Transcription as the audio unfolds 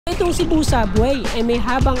Itong Cebu Subway ay may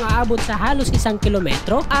habang aabot sa halos 1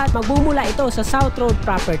 kilometro at magmumula ito sa South Road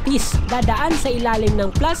Properties. Dadaan sa ilalim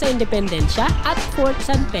ng Plaza Independencia at Fort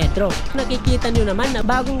San Pedro. Nakikita nyo naman na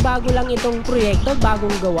bagong-bago lang itong proyekto,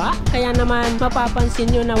 bagong gawa. Kaya naman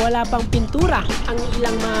mapapansin nyo na wala pang pintura ang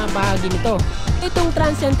ilang mga bahagi nito. Itong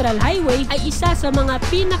Trans Central Highway ay isa sa mga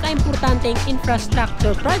pinaka-importanteng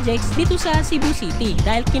infrastructure projects dito sa Cebu City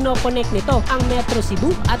dahil kinokonek nito ang Metro Cebu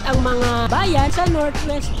at ang mga bayan sa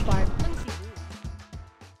northwest part ng Cebu.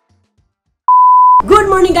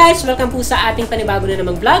 Good morning guys! Welcome po sa ating panibago na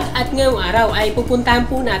namang vlog at ngayong araw ay pupuntahan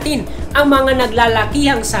po natin ang mga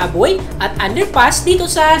naglalakihang subway at underpass dito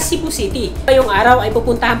sa Cebu City. Ngayong araw ay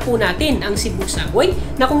pupuntahan po natin ang Cebu Subway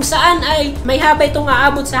na kung saan ay may haba itong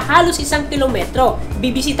aabot sa halos 1 kilometro.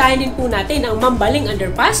 Bibisitahin din po natin ang Mambaling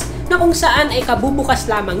Underpass na kung saan ay kabubukas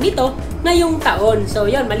lamang nito ngayong taon. So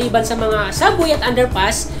yun, maliban sa mga subway at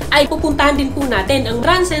underpass ay pupuntahan din po natin ang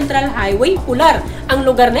Trans Central Highway. Popular ang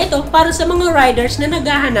lugar na ito para sa mga riders na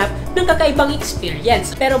naghahanap ng kakaibang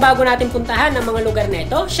experience. Pero bago natin puntahan ang mga lugar na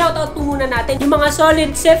ito, shoutout po muna natin yung mga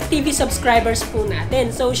solid Sef TV subscribers po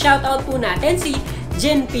natin. So shoutout po natin si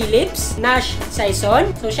Jen Phillips, Nash Saison.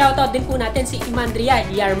 So shoutout din po natin si Imandria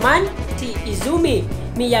Yarman, si Izumi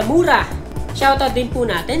Miyamura. Shoutout din po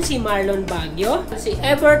natin si Marlon Baguio, si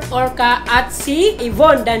Ebert Orca at si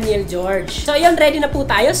Yvonne Daniel George. So yun, ready na po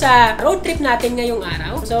tayo sa road trip natin ngayong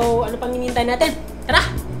araw. So ano pang hinihintay natin? Tara,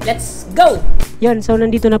 let's go! Yun, so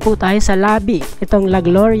nandito na po tayo sa lobby, itong La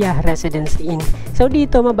Gloria Residence Inn. So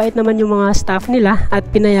dito, mabait naman yung mga staff nila at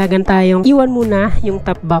pinayagan tayong iwan muna yung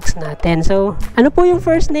top box natin. So, ano po yung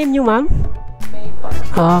first name nyo, ma'am?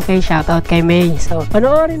 Okay, shoutout kay May. So,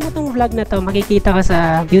 panoorin mo tong vlog na to, makikita ka sa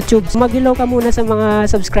YouTube. Mag-hello ka muna sa mga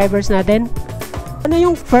subscribers natin. Ano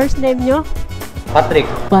yung first name nyo? Patrick.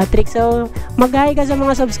 Patrick. So, mag-hi ka sa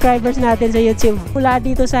mga subscribers natin sa YouTube. Mula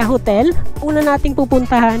dito sa hotel, una nating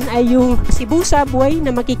pupuntahan ay yung Cebu Subway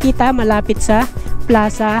na makikita malapit sa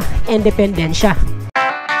Plaza Independencia.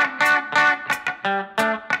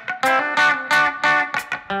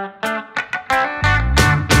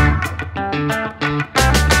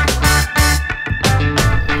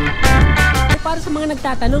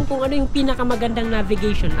 Nagtatanong kung ano yung pinakamagandang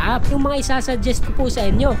navigation app, yung mga isasuggest ko po sa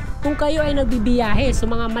inyo kung kayo ay nagbibiyahe sa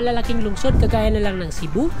mga malalaking lungsod kagaya na lang ng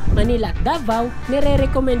Cebu, Manila at Davao,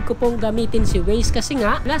 nire-recommend ko pong gamitin si Waze kasi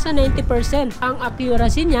nga nasa 90% ang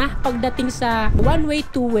accuracy niya pagdating sa one-way,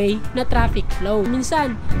 two-way na traffic flow.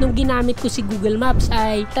 Minsan, nung ginamit ko si Google Maps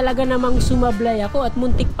ay talaga namang sumablay ako at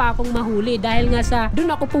muntik pa akong mahuli dahil nga sa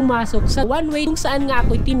doon ako pumasok sa one-way kung saan nga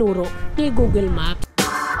ako'y tinuro ni Google Maps.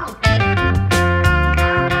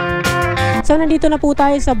 So nandito na po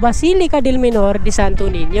tayo sa Basilica del Menor de Santo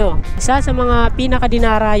Niño. Isa sa mga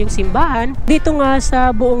pinakadinarayong simbahan dito nga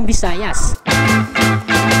sa buong Visayas.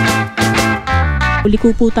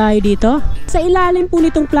 Uliko po tayo dito. Sa ilalim po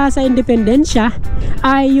nitong Plaza Independencia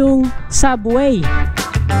ay yung subway.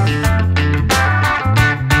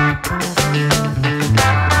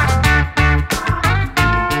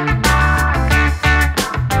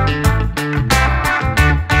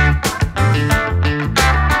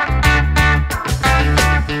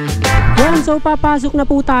 So papasok na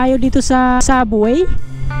po tayo dito sa subway.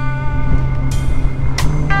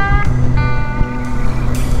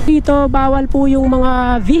 Dito bawal po yung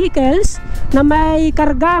mga vehicles na may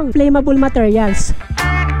kargang flammable materials.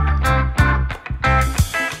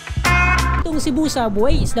 Itong Cebu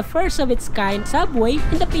Subway is the first of its kind subway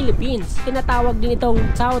in the Philippines. Tinatawag din itong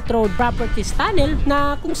South Road Properties Tunnel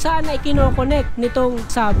na kung saan ay kinokonect nitong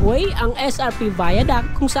subway ang SRP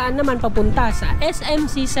viaduct kung saan naman papunta sa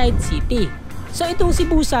SM Seaside City. So itong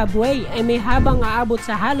Cebu Subway ay may habang aabot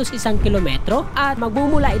sa halos 1 kilometro at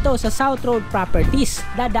magmumula ito sa South Road Properties.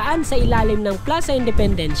 Dadaan sa ilalim ng Plaza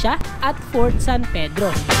Independencia at Fort San Pedro.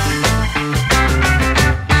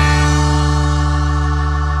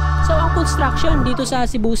 So ang construction dito sa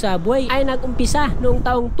Cebu Subway ay nag-umpisa noong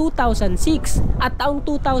taong 2006 at taong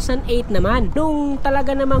 2008 naman nung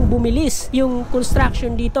talaga namang bumilis yung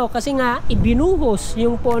construction dito kasi nga ibinuhos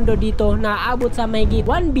yung pondo dito na aabot sa mahigit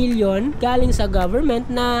 1 billion galing sa government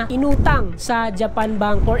na inutang sa Japan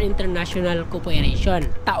Bangkok International Corporation.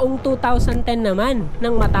 Taong 2010 naman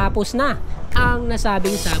nang matapos na ang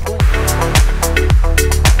nasabing subway.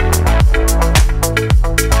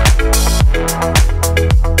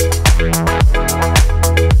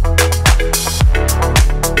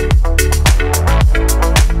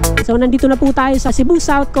 So nandito na po tayo sa Cebu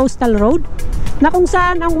South Coastal Road na kung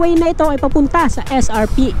saan ang way na ito ay papunta sa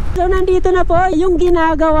SRP. So nandito na po yung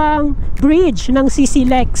ginagawang bridge ng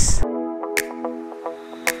CCLEX.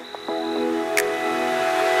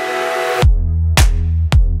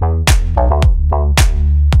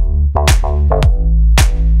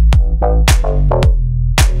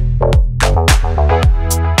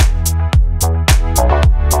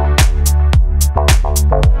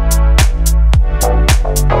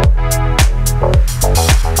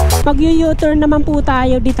 Mag-U-turn naman po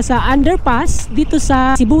tayo dito sa underpass dito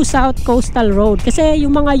sa Cebu South Coastal Road kasi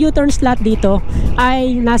yung mga U-turn slot dito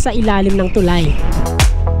ay nasa ilalim ng tulay.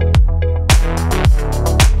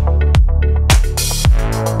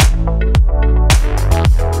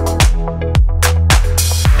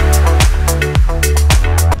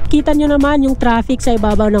 Kita nyo naman yung traffic sa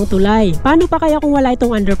ibabaw ng tulay. Paano pa kaya kung wala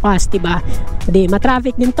itong underpass, diba? Di,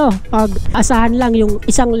 matraffic din to pag asahan lang yung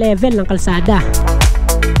isang level ng kalsada.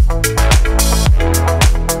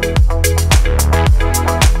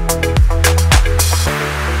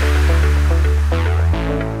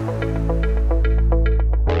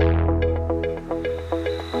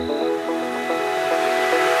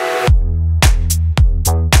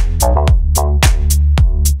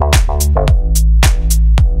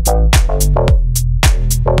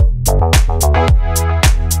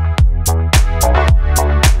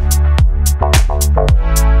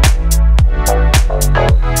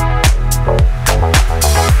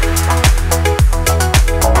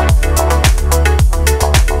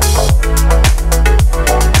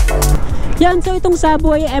 Yan, so itong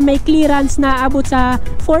subway ay may clearance na abot sa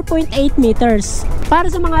 4.8 meters. Para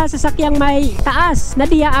sa mga sasakyang may taas na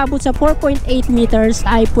di aabot sa 4.8 meters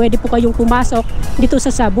ay pwede po kayong pumasok dito sa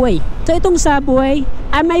subway. So itong subway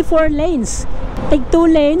ay may 4 lanes. Tig 2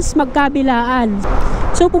 lanes magkabilaan.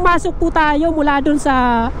 So pumasok po tayo mula dun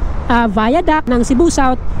sa viaduct ng Cebu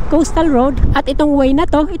South Coastal Road at itong way na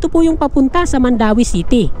to, ito po yung papunta sa Mandawi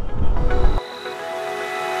City.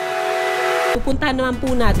 Pupuntahan naman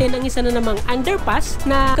po natin ang isa na namang underpass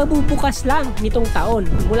na kabubukas lang nitong taon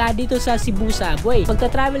mula dito sa Cebu Subway.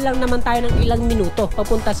 Magta-travel lang naman tayo ng ilang minuto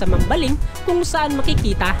papunta sa Mambaling kung saan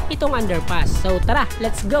makikita itong underpass. So tara,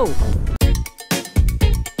 let's go!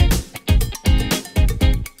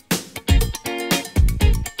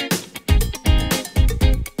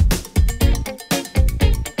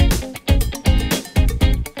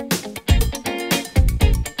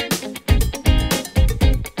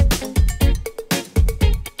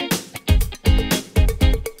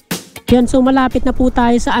 Yan, so malapit na po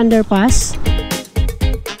tayo sa underpass.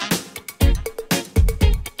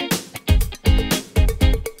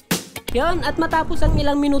 Yan, at matapos ang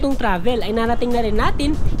ilang minutong travel ay narating na rin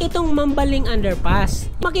natin itong Mambaling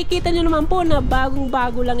Underpass. Makikita nyo naman po na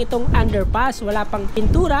bagong-bago lang itong underpass. Wala pang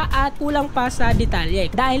pintura at kulang pa sa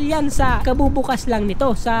detalye. Dahil yan sa kabubukas lang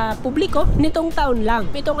nito sa publiko nitong taon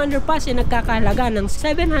lang. Itong underpass ay nagkakahalaga ng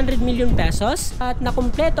 700 million pesos at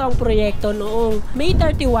nakumpleto ang proyekto noong May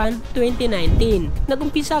 31, 2019.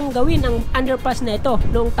 Nagumpisang gawin ang underpass na ito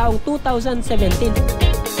noong taong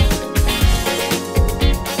 2017.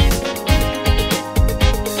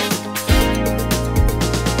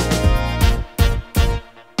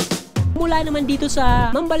 Mula naman dito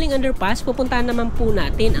sa Mambaling Underpass, pupuntahan naman po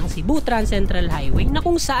natin ang Cebu Trans-Central Highway na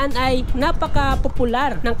kung saan ay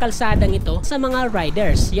napaka-popular ng kalsadang ito sa mga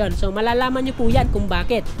riders. Yon, so malalaman nyo po yan kung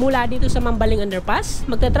bakit. Mula dito sa Mambaling Underpass,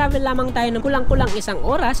 magta-travel lamang tayo ng kulang-kulang 1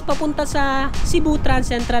 oras papunta sa Cebu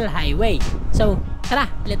Trans-Central Highway. So tara,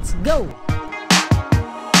 let's go!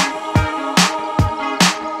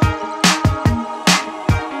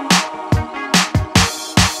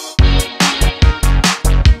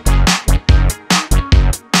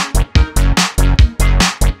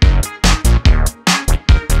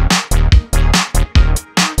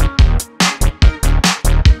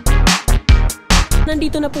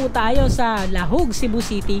 Nandito na po tayo sa Lahog, Cebu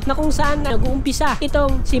City na kung saan nag-uumpisa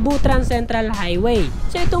itong Cebu Trans-Central Highway.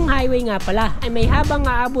 So itong highway nga pala ay may habang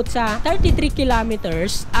aabot sa 33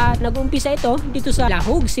 kilometers at nag-uumpisa ito dito sa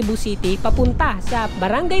Lahog, Cebu City papunta sa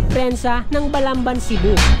Barangay Prensa ng Balamban,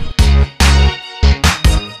 Cebu.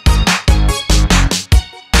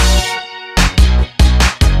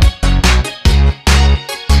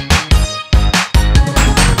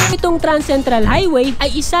 Itong Trans-Central Highway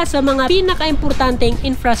ay isa sa mga pinaka-importanteng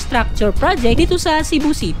infrastructure project dito sa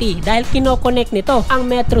Cebu City dahil kinokonek nito ang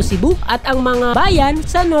Metro Cebu at ang mga bayan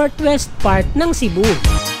sa northwest part ng Cebu.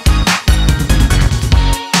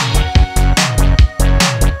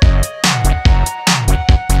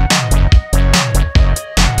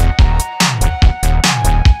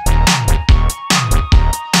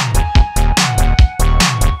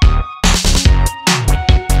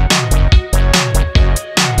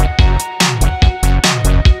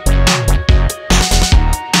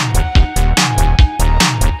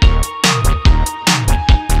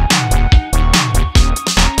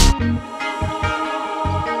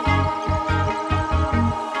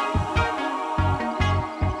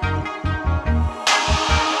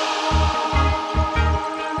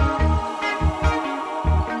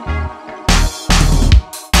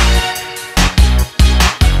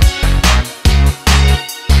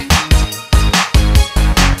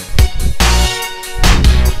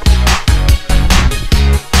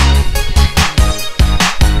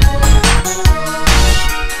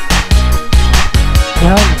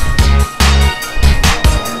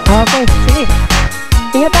 Okay, sige.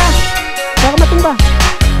 Ingat ha. Baka matumba.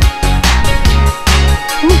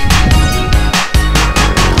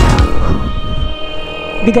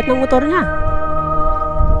 Bigat ng motor niya.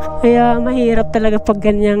 Kaya mahirap talaga pag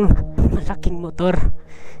ganyang malaking motor.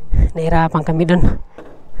 Nahirapan kami dun.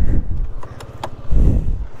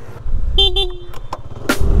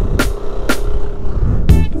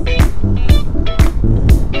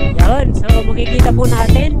 Yan, so makikita po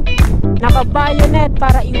natin naka-bayonet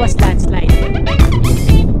para iwas landslide.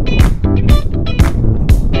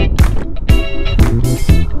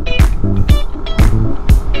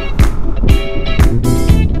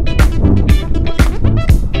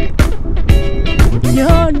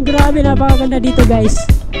 Yun, grabe, napakaganda dito guys.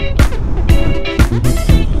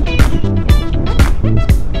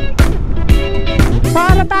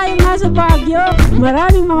 Para tayong nasa Baguio.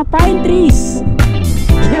 Maraming mga pine trees.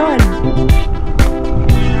 Yun.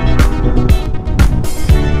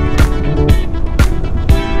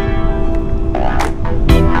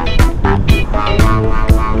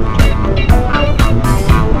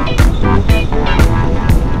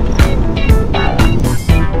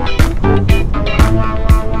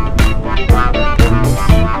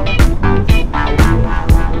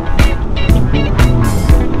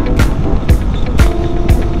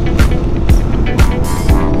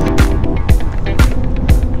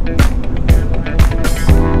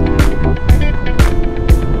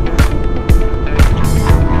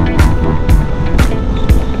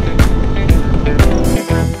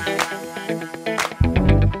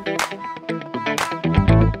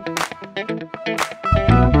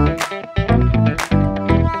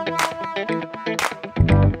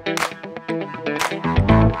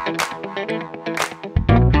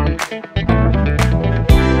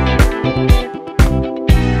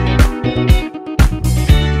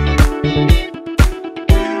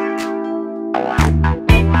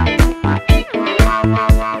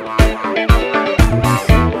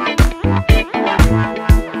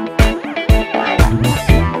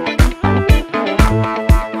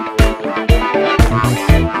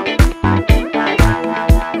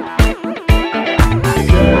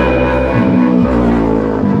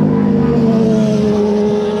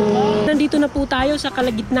 Sa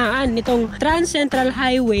kalagitnaan nitong Trans Central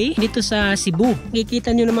Highway dito sa Cebu.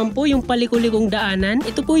 Nakikita nyo naman po yung palikulikong daanan.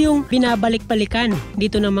 Ito po yung binabalik-balikan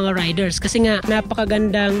dito ng mga riders kasi nga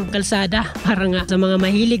napakagandang kalsada para nga sa mga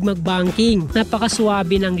mahilig mag-banking.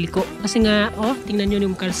 Napakaswabe ng liko kasi nga tingnan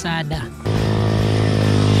nyo yung kalsada.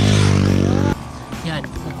 Yan,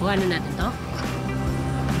 kukuha na natin to.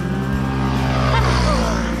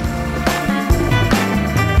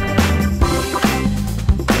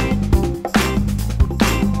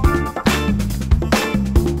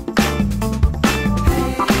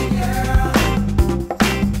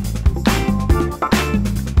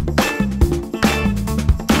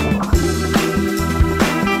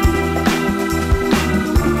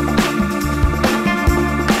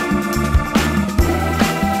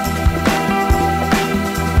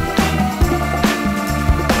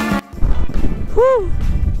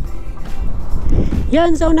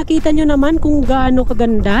 Yan, so nakita nyo naman kung gaano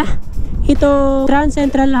kaganda ito Trans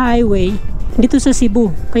Central Highway dito sa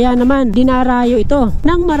Cebu. Kaya naman dinarayo ito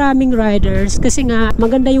ng maraming riders kasi nga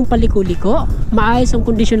maganda yung paliko-liko, maayos ang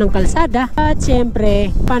kondisyon ng kalsada at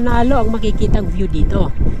syempre panalo ang makikitang view dito.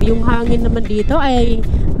 Yung hangin naman dito ay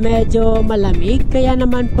medyo malamig kaya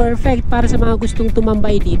naman perfect para sa mga gustong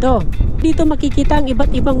tumambay dito. Dito makikita ang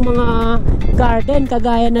iba't ibang mga garden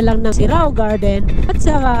kagaya na lang ng Sirao Garden at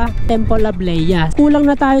saka Temple of Leia. Kulang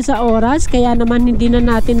na tayo sa oras kaya naman hindi na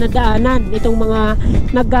natin nadaanan itong mga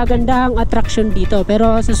naggagandahang attraction dito.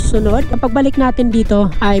 Pero sa susunod, kapag balik natin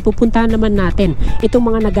dito ay pupuntahan naman natin itong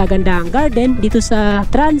mga naggagandahang garden dito sa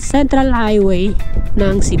Trans Central Highway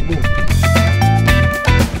ng Cebu.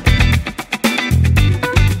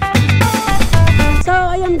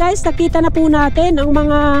 Guys, nakita na po natin ang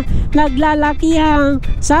mga naglalakihang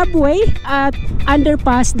subway at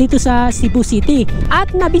underpass dito sa Cebu City.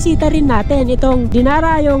 At nabisita rin natin itong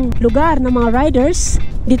dinarayong lugar ng mga riders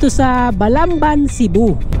dito sa Balamban,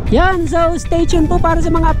 Cebu. Yan, so stay tuned po para sa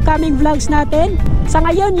mga upcoming vlogs natin. Sa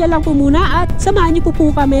ngayon, yan lang po muna at samahan niyo po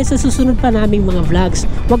kami sa susunod pa naming mga vlogs.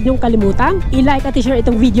 Huwag niyong kalimutang i-like at i-share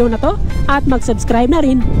itong video na to at mag-subscribe na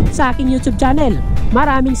rin sa aking YouTube channel.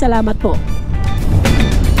 Maraming salamat po.